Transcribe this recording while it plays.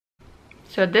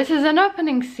So this is an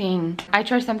opening scene. I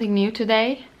tried something new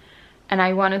today and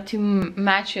I wanted to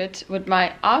match it with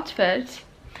my outfit.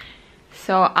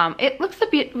 So it looks a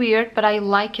bit weird, but I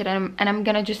like it, and I'm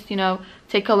gonna just, you know,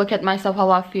 take a look at myself, how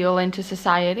I feel into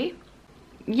society.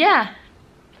 Yeah,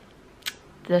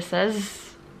 this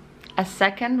is a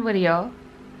second video.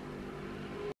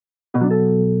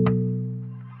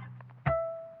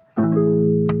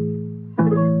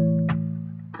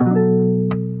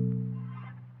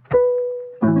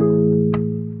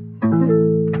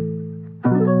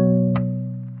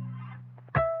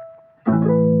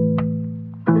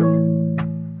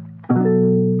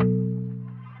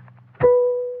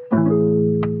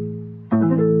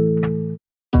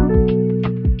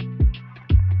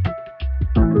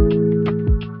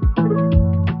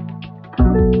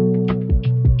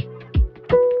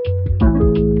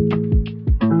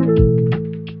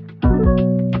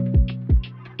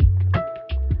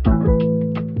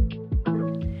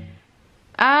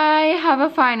 I have a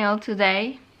final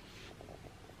today.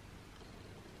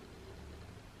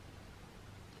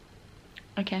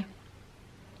 Okay,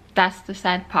 that's the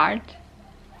sad part.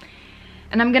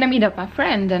 And I'm gonna meet up my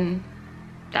friend, and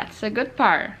that's a good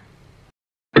part.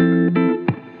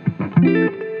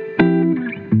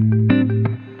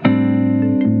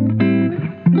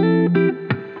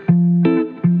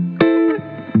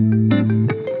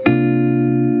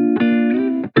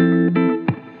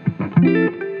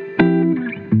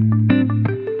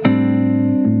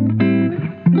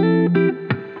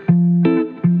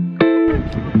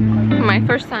 My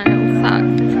first time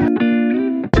sucked.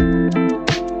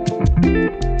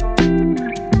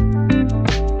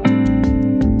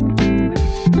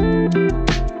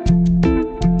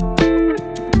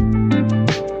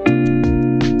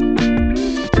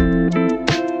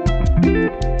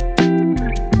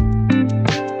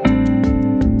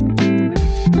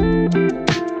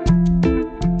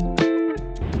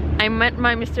 I met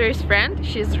my mysterious friend.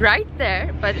 She's right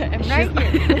there, but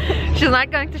she's not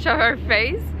going to show her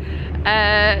face.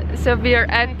 So we are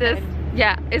at this,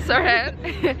 yeah, it's her head.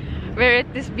 We're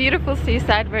at this beautiful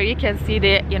seaside where you can see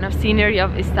the, you know, scenery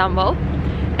of Istanbul,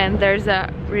 and there's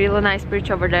a really nice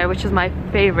bridge over there, which is my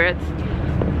favorite.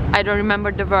 I don't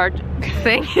remember the word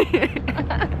thing.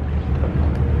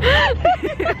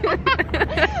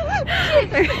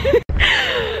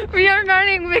 We are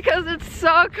running because it's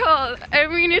so cold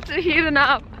and we need to heat it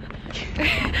up.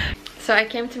 So I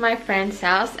came to my friend's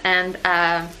house, and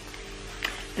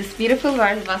this beautiful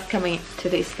girl was coming to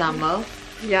the Istanbul.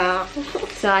 Yeah.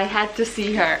 So I had to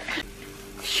see her.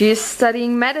 She's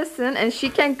studying medicine and she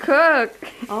can cook.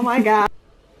 Oh my god.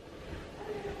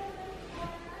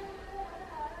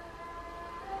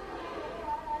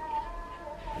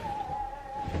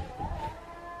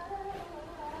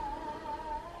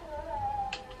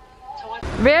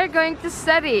 We're going to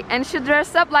study and she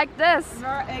dressed up like this.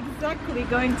 We're exactly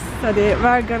going to study. We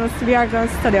are going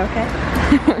to study, okay?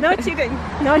 No cheating.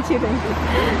 No cheating.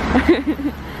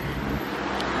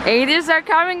 80s are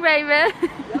coming, baby.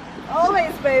 Yep.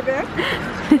 Always, baby.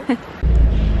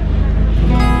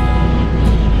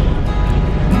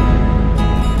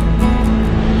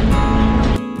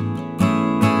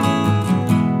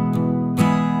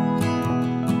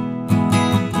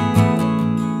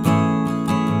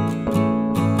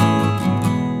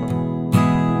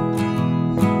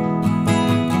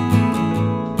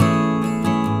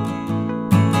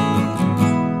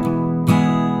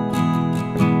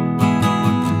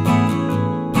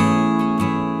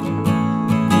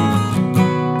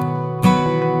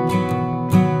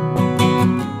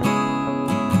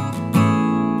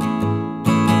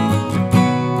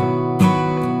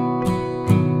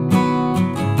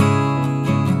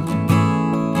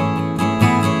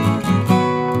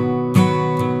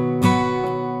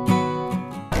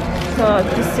 So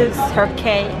this is her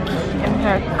cake and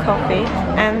her coffee,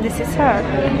 and this is her.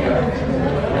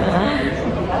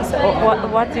 So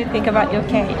what do you think about your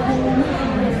cake?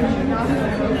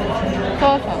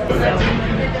 So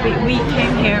we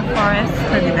came here for a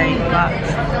study day,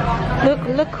 but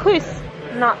look who's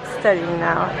not studying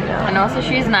now. You know? And also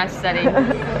she's not studying.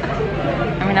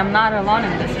 I mean, I'm not alone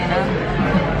in this, you know.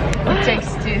 It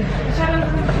takes two.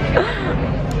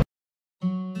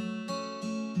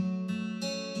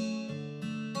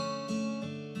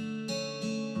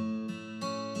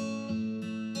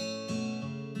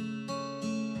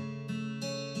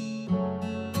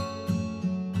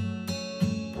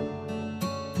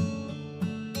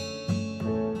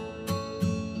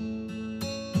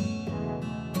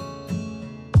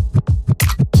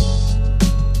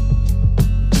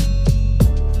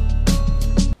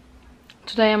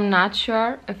 Today I'm not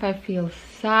sure if I feel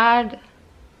sad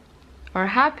or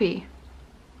happy.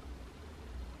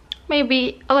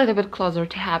 maybe a little bit closer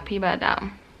to happy, but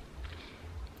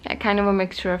yeah, kind of a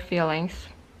mixture of feelings,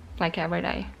 like every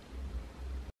day.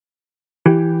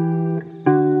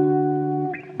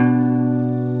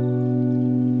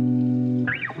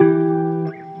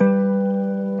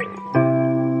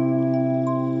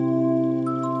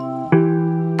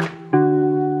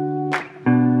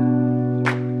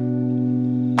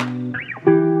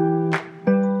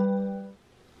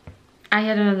 I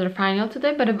had another final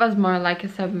today, but it was more like a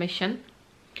submission.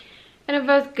 And it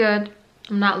was good.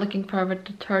 I'm not looking forward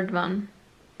to the third one.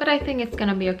 But I think it's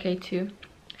gonna be okay too.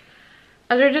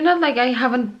 Other than that, like, I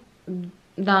haven't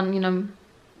done, you know...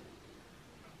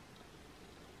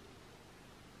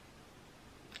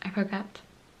 I forgot.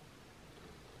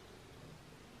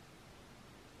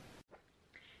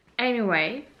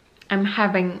 Anyway, I'm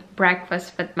having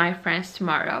breakfast with my friends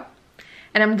tomorrow.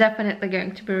 And I'm definitely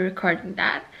going to be recording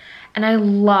that. And I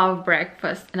love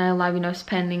breakfast, and I love, you know,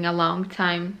 spending a long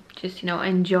time just, you know,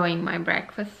 enjoying my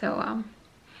breakfast. So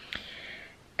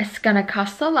it's gonna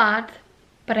cost a lot,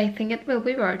 but I think it will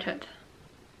be worth it.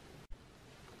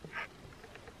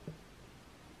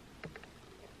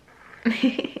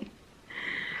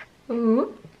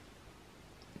 Ooh.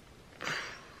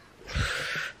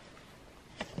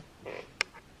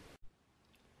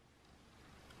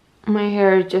 My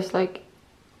hair is just like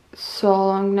so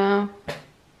long now.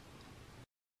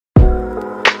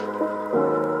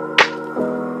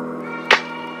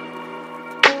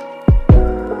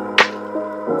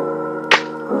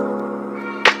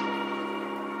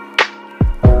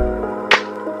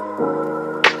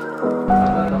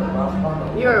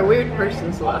 You're a weird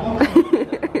person, Sıla.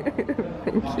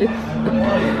 Thank you.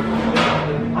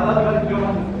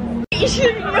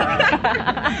 İşim yok.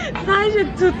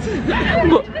 Sadece tut.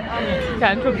 Bu.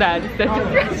 Kendimi çok değerli hissettim.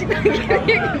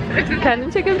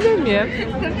 Kendimi çekebilir miyim?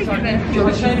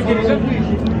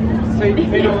 Tabii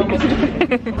ki de.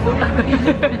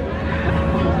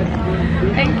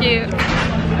 Thank you.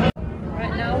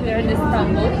 Right now we are in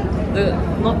Istanbul,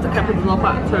 not the capital of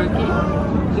Turkey,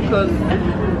 because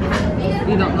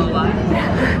we don't know why.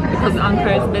 Because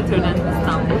Ankara is better than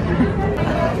Istanbul.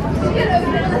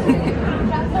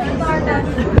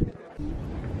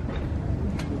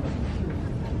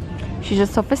 She's a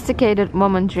sophisticated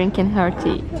woman drinking her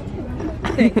tea.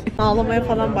 Ağlamaya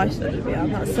falan başladı bir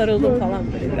yandan. Sarıldım falan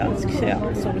böyle birazcık şey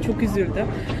yaptı. Sonra çok üzüldü.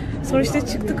 Sonra işte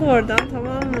çıktık oradan,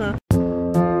 tamam mı?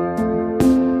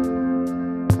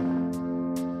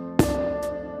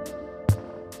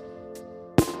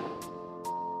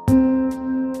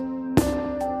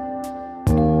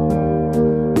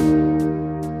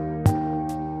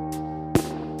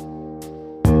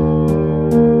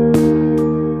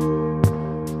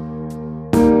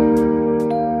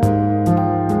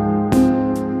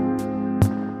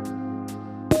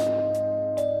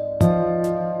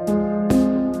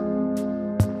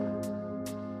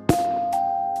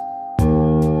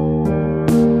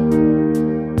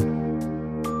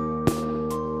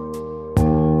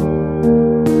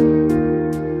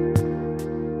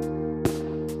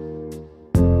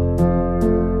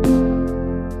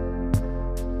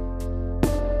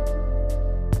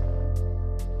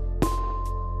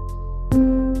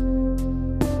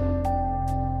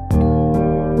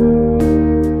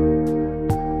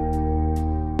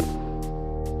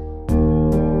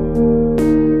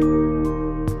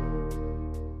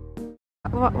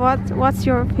 What's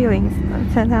your feelings?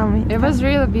 Tell me. It was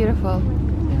really beautiful.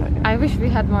 I wish we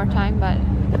had more time, but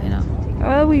you know.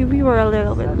 Well, we were a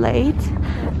little bit late.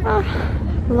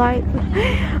 Light.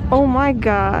 Oh my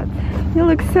god. You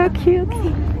look so cute.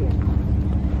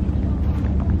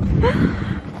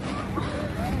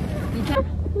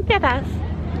 Look at us.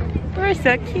 We're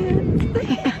so cute.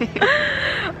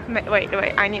 Wait,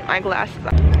 I need my glasses.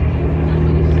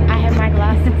 I have my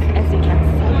glasses, as you can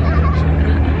see.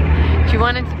 She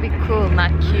wanted to be cool,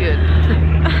 not cute.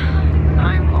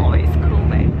 I'm always cool,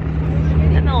 babe.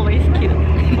 And always cute.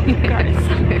 Of course.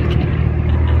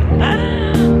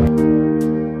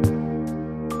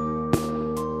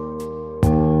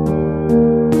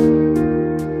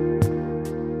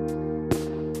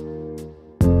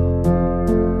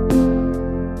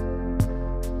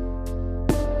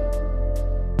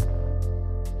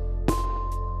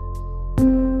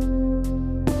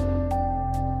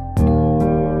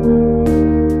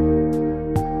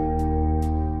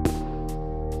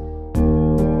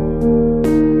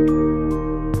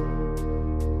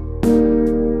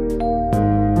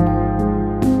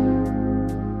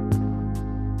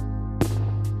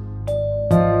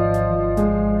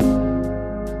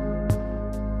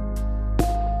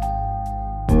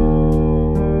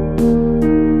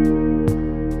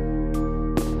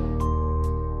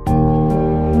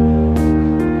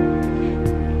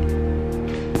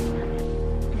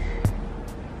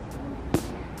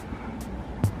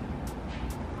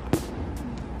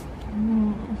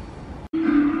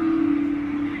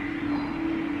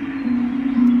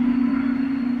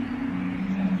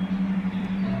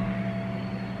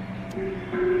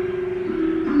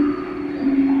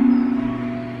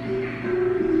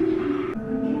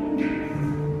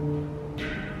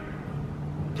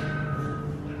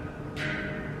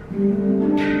 So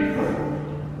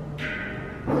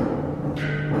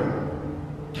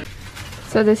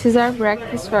this is our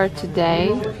breakfast for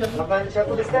today,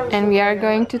 and we are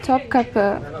going to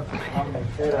Topkapi.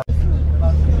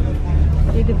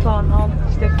 7 puan al.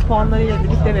 İşte puanlarıyla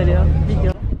birlikte veriyor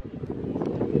video.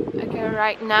 Okay,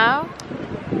 right now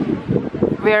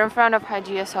we're in front of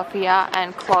Hagia Sophia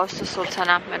and close to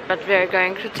Sultanahmet, but we're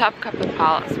going to Topkapi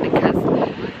Palace because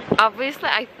obviously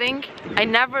I think I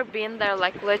never been there,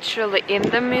 like literally in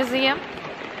the museum,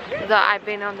 though I've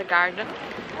been on the garden.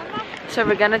 So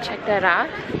we're gonna check that out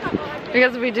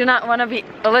because we do not want to be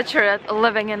illiterate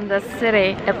living in this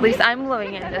city. At least I'm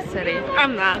living in this city.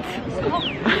 I'm not.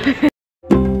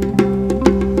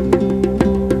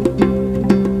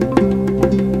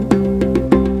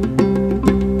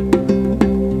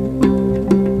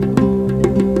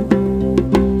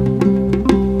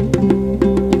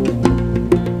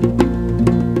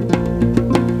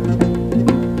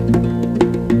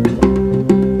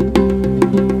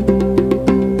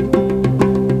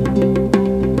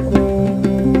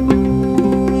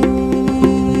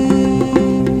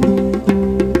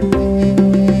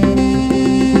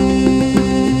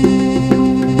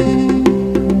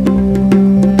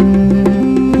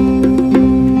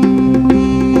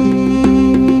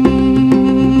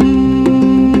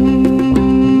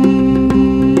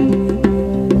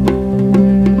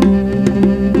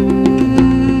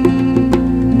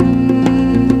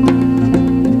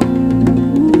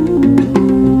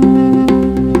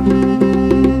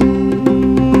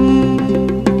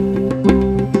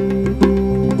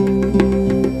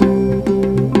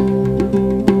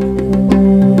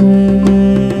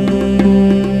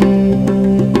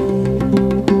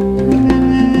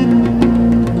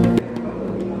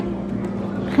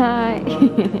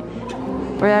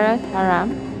 We are at Haram.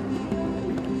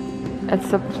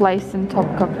 It's a place in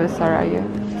Topkapi Sarayı.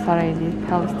 Sarayı değil,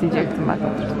 palace diyecektim bak.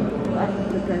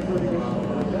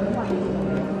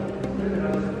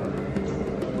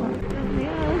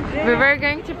 We were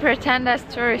going to pretend as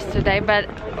tourists today, but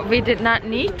we did not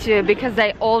need to because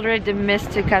they already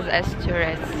mistook us as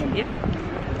tourists. Yep.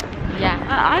 Yeah.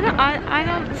 I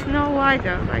don't know why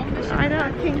though. Like I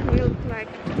don't think we look like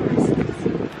tourists.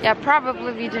 Yeah,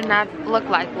 probably we do not look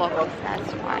like locals,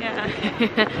 that's why.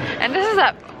 Yeah. And this is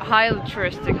a highly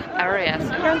touristic area,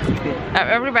 so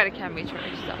everybody can be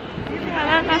tourists. So.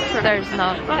 Yeah, that's true. There's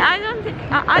no. But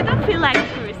I don't feel like a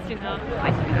tourist, you know.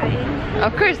 Like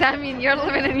Of course, I mean you're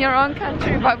living in your own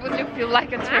country. Why would you feel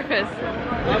like a tourist?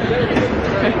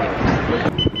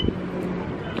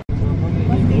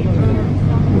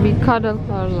 We cuddle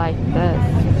her like this.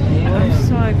 I'm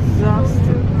so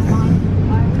exhausted.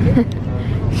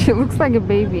 She looks like a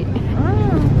baby. Oh.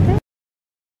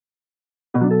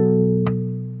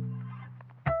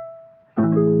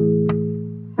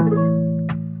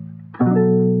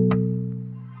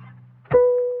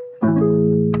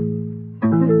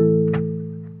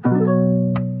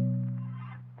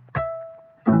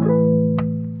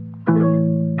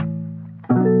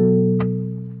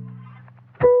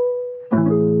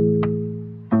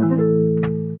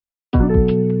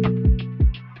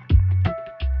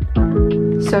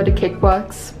 So the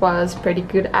kickbox was pretty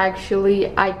good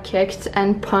actually. I kicked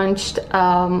and punched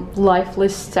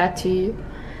lifeless statue,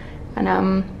 and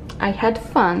I had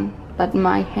fun, but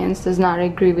my hands does not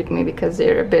agree with me because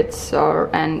they're a bit sore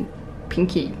and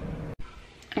pinky.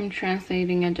 I'm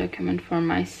translating a document for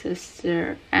my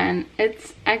sister, and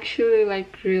it's actually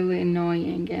like really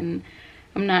annoying, and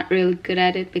I'm not really good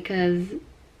at it because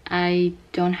I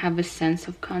don't have a sense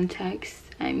of context.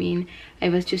 I mean, I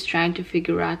was just trying to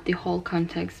figure out the whole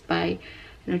context by,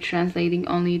 you know, translating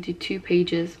only the 2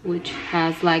 pages, which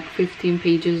has like 15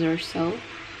 pages or so.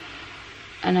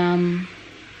 And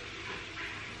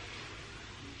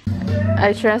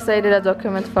I translated a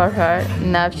document for her.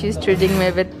 Now she's treating me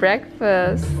with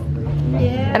breakfast.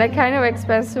 Yeah. And a kind of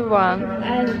expensive one.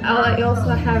 And I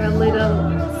also have a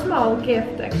little small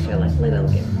gift, actually, like little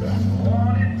gift.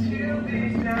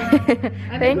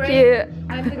 Thank you.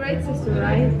 I'm the great sister,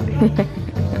 right?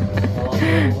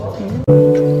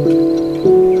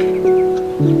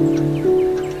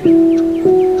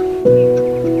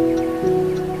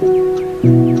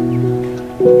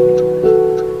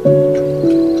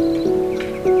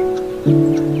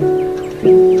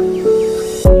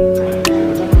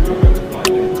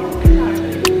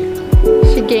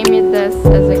 She gave me this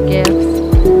as a gift.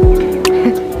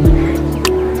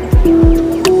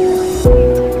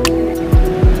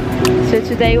 So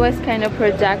today was kind of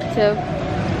productive.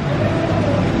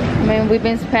 I mean, we've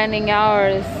been spending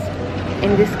hours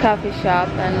in this coffee shop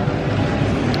and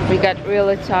we got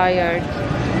really tired.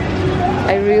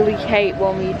 I really hate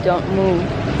when we don't move.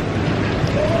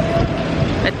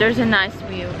 But there's a nice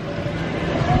view.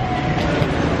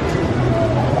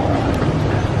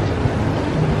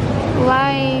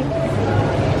 Lights.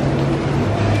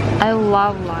 I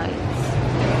love lights.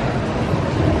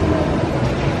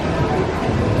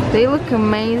 They look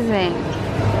amazing.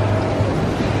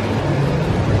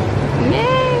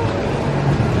 Yay!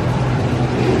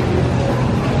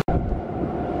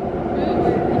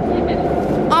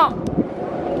 Oh!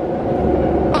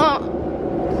 Oh!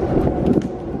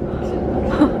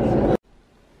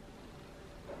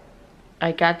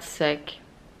 I got sick.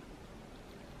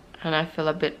 And I feel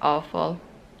a bit awful.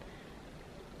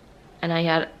 And I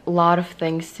had a lot of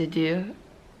things to do.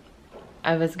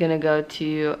 I was gonna go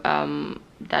to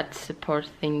that support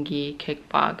thingy,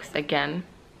 kickbox again.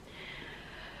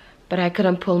 But I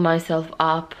couldn't pull myself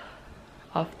up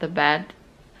off the bed.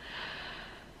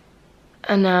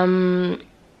 And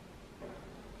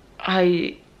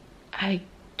I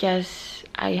guess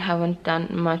I haven't done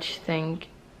much thing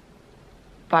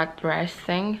but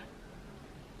resting.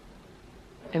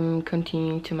 I'm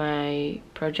continuing to my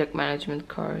project management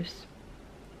course,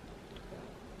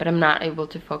 but I'm not able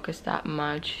to focus that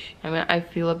much. I mean, I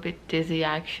feel a bit dizzy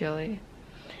actually.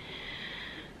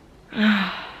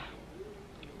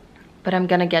 But I'm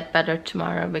gonna get better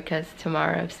tomorrow, because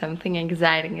tomorrow something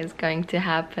exciting is going to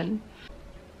happen.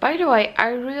 By the way,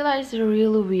 I realized a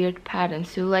really weird pattern.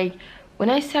 So like when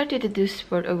I started to do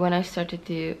sport, or when I started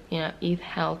to, you know, eat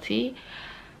healthy,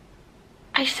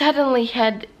 I suddenly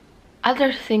had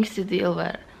other things to deal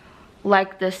with,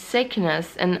 like the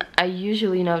sickness. And I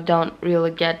usually, you know, don't really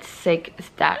get sick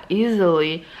that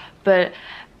easily, but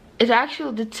it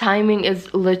actually, the timing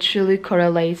is literally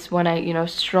correlates when I, you know,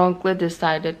 strongly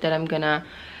decided that I'm gonna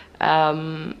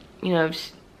you know,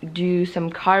 do some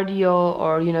cardio,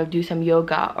 or, you know, do some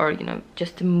yoga, or, you know,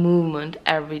 just a movement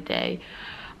every day,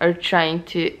 or trying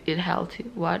to eat healthy.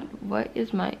 What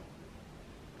is my,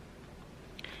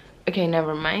 okay,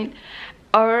 never mind.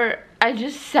 Or I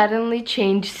just suddenly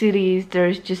change cities.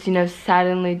 There's just, you know,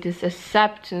 suddenly this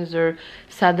acceptance, or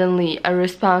suddenly a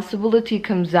responsibility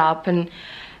comes up, and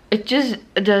it just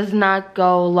does not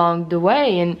go along the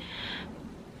way. And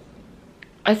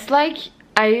it's like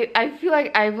I feel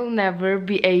like I will never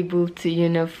be able to, you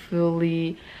know,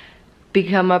 fully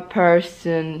become a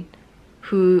person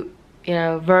who, you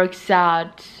know, works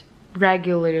out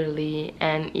regularly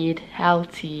and eat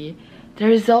healthy. There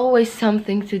is always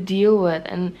something to deal with,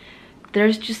 and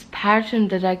there's just pattern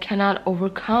that I cannot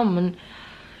overcome. And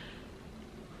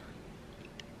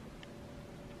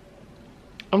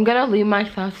I'm gonna leave my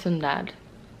thoughts on that.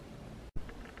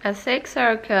 A sick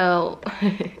circle.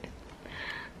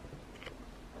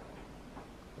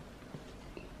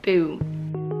 Boo.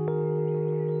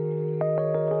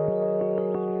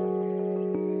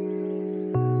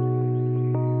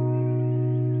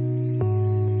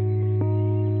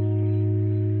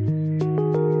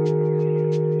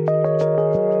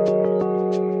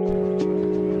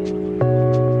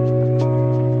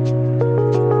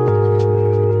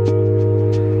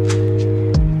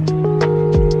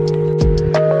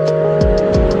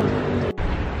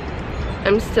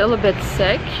 I'm still a bit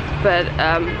sick, but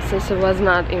since it was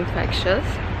not infectious,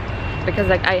 because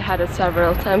like I had it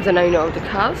several times and I know the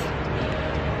cause,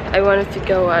 I wanted to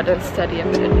go out and study a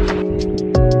bit.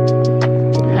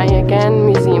 Hi again,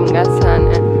 museum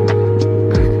Gatsane.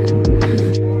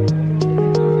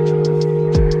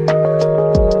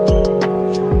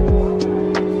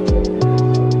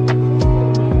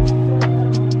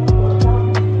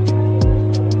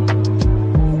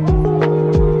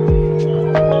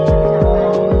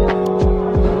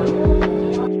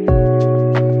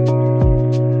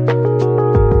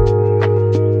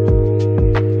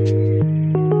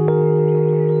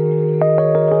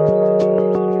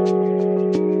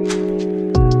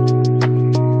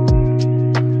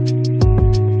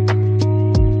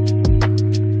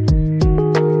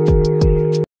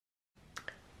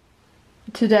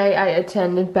 Today I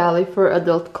attended ballet for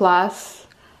adult class,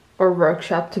 or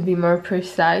workshop to be more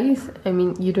precise. I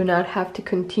mean, you do not have to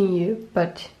continue,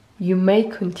 but you may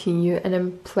continue, and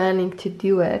I'm planning to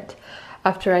do it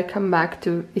after I come back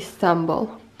to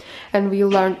Istanbul. And we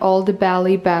learned all the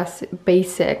ballet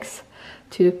basics,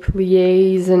 to the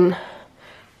pliés, and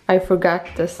I forgot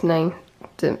this name,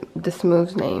 this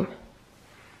move's name,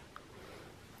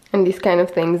 and these kind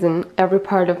of things, and every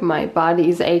part of my body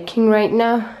is aching right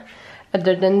now.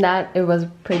 Other than that, it was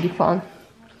pretty fun.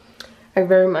 I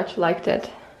very much liked it.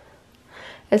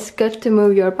 It's good to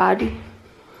move your body.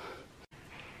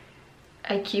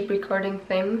 I keep recording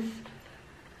things,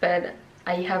 but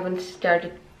I haven't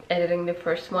started editing the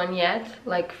first one yet,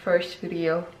 like first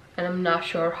video, and I'm not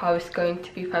sure how it's going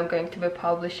to be, if I'm going to be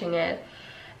publishing it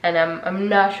and I'm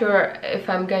not sure if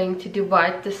I'm going to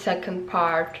divide the second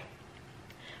part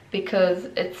because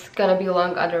it's gonna be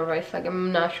long otherwise. Like,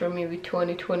 I'm not sure, maybe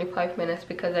 20-25 minutes,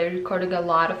 because I recorded a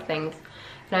lot of things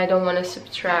and I don't want to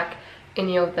subtract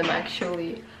any of them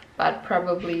actually, but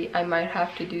probably I might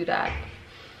have to do that.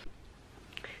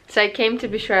 So I came to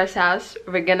Bishra's house.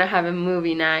 We're gonna have a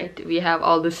movie night. We have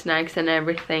all the snacks and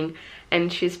everything,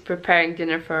 and she's preparing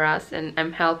dinner for us and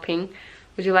I'm helping.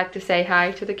 Would you like to say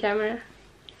hi to the camera?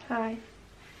 Hi.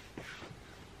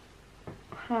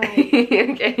 Hi.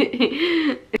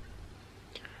 Okay.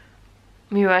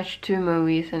 We watched 2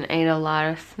 movies and ate a lot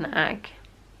of snack.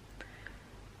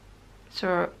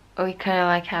 So we kind of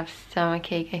like have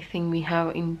stomachache. I think we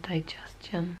have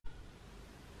indigestion.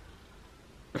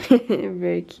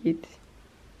 Very cute.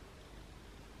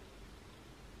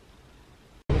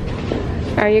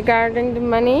 Are you guarding the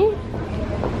money?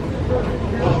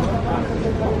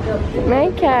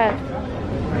 My cat.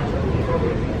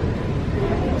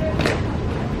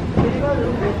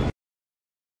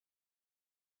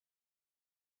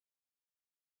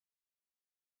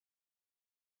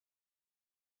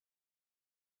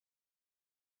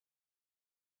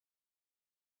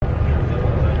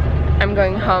 I'm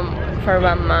going home for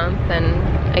 1 month, and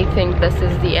I think this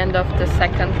is the end of the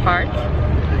second part,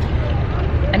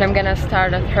 and I'm gonna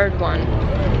start a third one.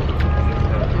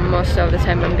 Most of the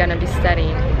time I'm gonna be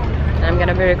studying and I'm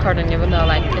gonna be recording, even though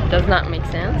like it does not make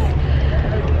sense.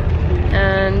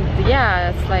 And yeah,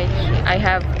 it's like I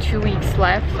have 2 weeks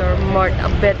left, or more, a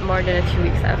bit more than 2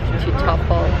 weeks left to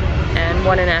TOEFL, and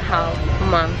 1.5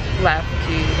 months left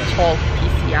to TOEFL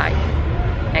PCI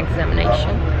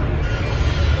examination.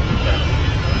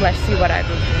 Let's see what I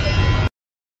will do.